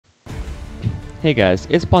Hey guys,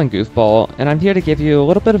 it's Blind Goofball, and I'm here to give you a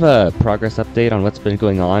little bit of a progress update on what's been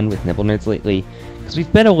going on with Nibble Nerds lately, because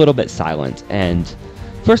we've been a little bit silent, and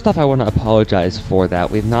first off I want to apologize for that.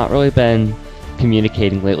 We've not really been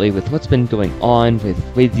communicating lately with what's been going on with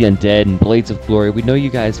Wade the Undead and Blades of Glory. We know you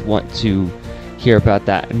guys want to hear about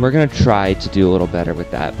that, and we're going to try to do a little better with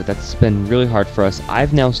that, but that's been really hard for us.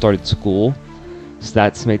 I've now started school, so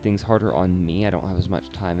that's made things harder on me. I don't have as much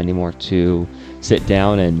time anymore to sit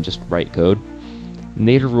down and just write code.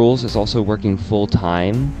 Nader Rules is also working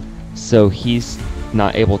full-time, so he's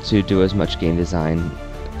not able to do as much game design.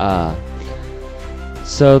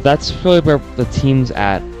 So that's really where the team's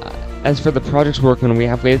at. As for the projects we're working on, we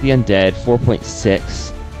have Wade the Undead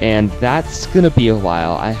 4.6, and that's going to be a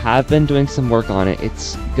while. I have been doing some work on it.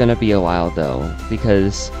 It's going to be a while, though,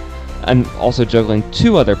 because I'm also juggling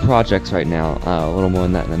 2 other projects right now. A little more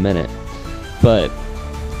on that in a minute. But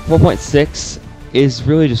 4.6 is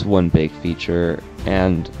really just one big feature,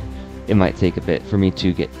 and it might take a bit for me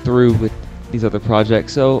to get through with these other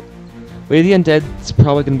projects. So Wade the Undead is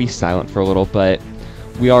probably going to be silent for a little, but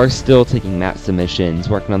we are still taking map submissions,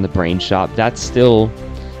 working on the Brain Shop. That's still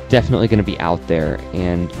definitely going to be out there,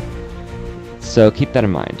 and so keep that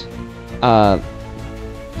in mind.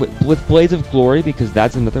 With Blades of Glory, because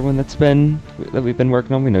that's another one that we've been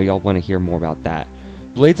working on, we know y'all want to hear more about that.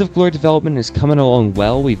 Blades of Glory development is coming along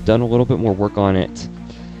well. We've done a little bit more work on it.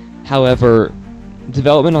 However,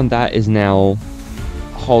 development on that is now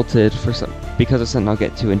halted because of something I'll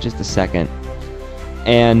get to in just a second.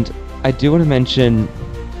 And I do want to mention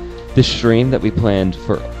the stream that we planned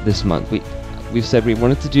for this month. We've said we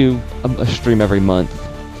wanted to do a stream every month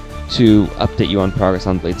to update you on progress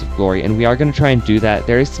on Blades of Glory, and we are going to try and do that.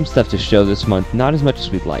 There is some stuff to show this month, not as much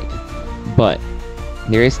as we'd like, but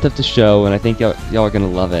there is stuff to show, and I think y'all are going to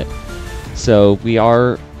love it. So we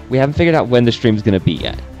haven't figured out when the stream's going to be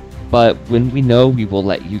yet, but when we know, we will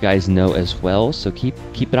let you guys know as well, so keep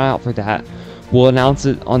an eye out for that. We'll announce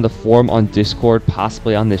it on the forum on Discord,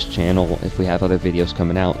 possibly on this channel if we have other videos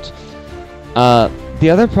coming out. The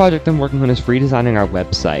other project I'm working on is redesigning our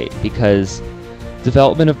website, because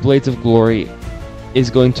development of Blades of Glory is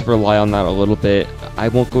going to rely on that a little bit. I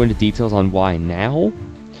won't go into details on why now,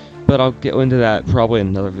 but I'll get into that probably in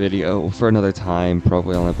another video for another time,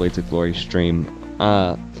 probably on the Blades of Glory stream.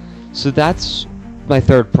 So that's my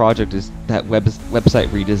third project, is that website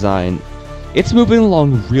redesign. It's moving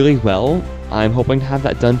along really well. I'm hoping to have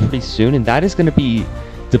that done pretty soon, and that is going to be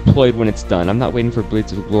deployed when it's done. I'm not waiting for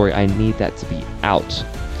Blades of Glory. I need that to be out.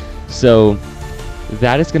 So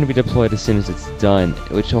that is going to be deployed as soon as it's done,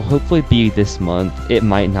 which will hopefully be this month. It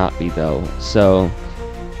might not be, though, so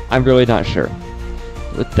I'm really not sure.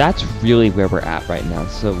 But that's really where we're at right now.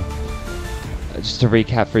 So just to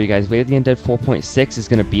recap for you guys, Wade the Undead 4.6 is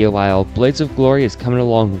going to be a while. Blades of Glory is coming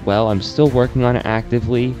along well. I'm still working on it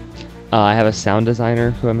actively. I have a sound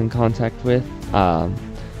designer who I'm in contact with,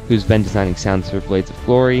 who's been designing sounds for Blades of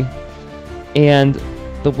Glory, and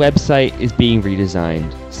the website is being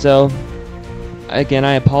redesigned. So again,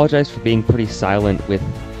 I apologize for being pretty silent with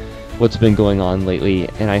what's been going on lately,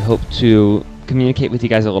 and I hope to communicate with you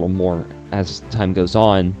guys a little more as time goes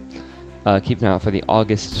on. Keep an eye out for the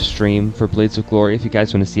August stream for Blades of Glory. If you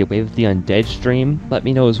guys want to see a Wade the Undead stream, let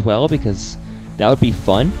me know as well, because that would be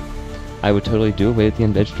fun. I would totally do a Wade the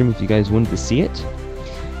Undead stream if you guys wanted to see it.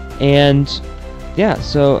 And yeah,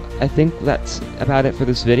 so I think that's about it for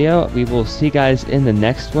this video. We will see you guys in the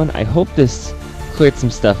next one. I hope this cleared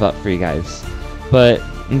some stuff up for you guys. But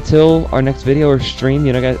until our next video or stream,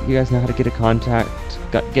 you guys know how to get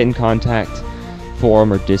in contact,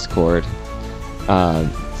 forum or Discord.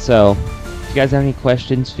 So if you guys have any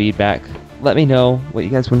questions, feedback, let me know what you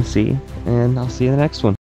guys want to see, and I'll see you in the next one.